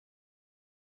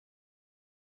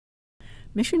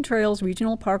Mission Trails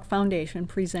Regional Park Foundation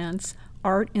presents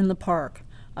Art in the Park,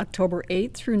 October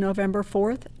 8th through November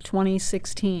 4th,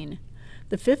 2016.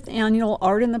 The 5th Annual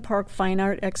Art in the Park Fine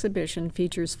Art Exhibition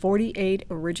features 48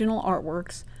 original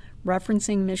artworks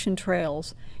referencing Mission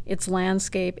Trails, its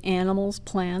landscape, animals,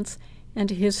 plants, and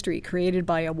history created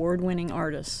by award-winning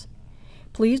artists.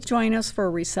 Please join us for a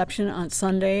reception on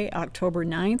Sunday, October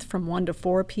 9th from 1 to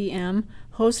 4 p.m.,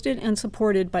 hosted and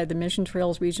supported by the Mission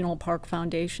Trails Regional Park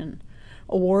Foundation.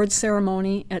 Awards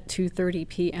ceremony at 2:30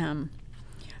 p.m.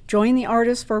 Join the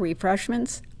artists for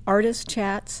refreshments, artist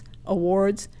chats,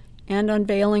 awards, and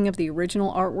unveiling of the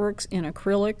original artworks in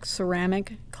acrylic,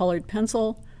 ceramic, colored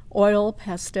pencil, oil,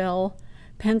 pastel,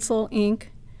 pencil,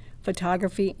 ink,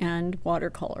 photography, and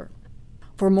watercolor.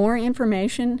 For more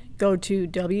information, go to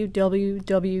www.mtrp.org.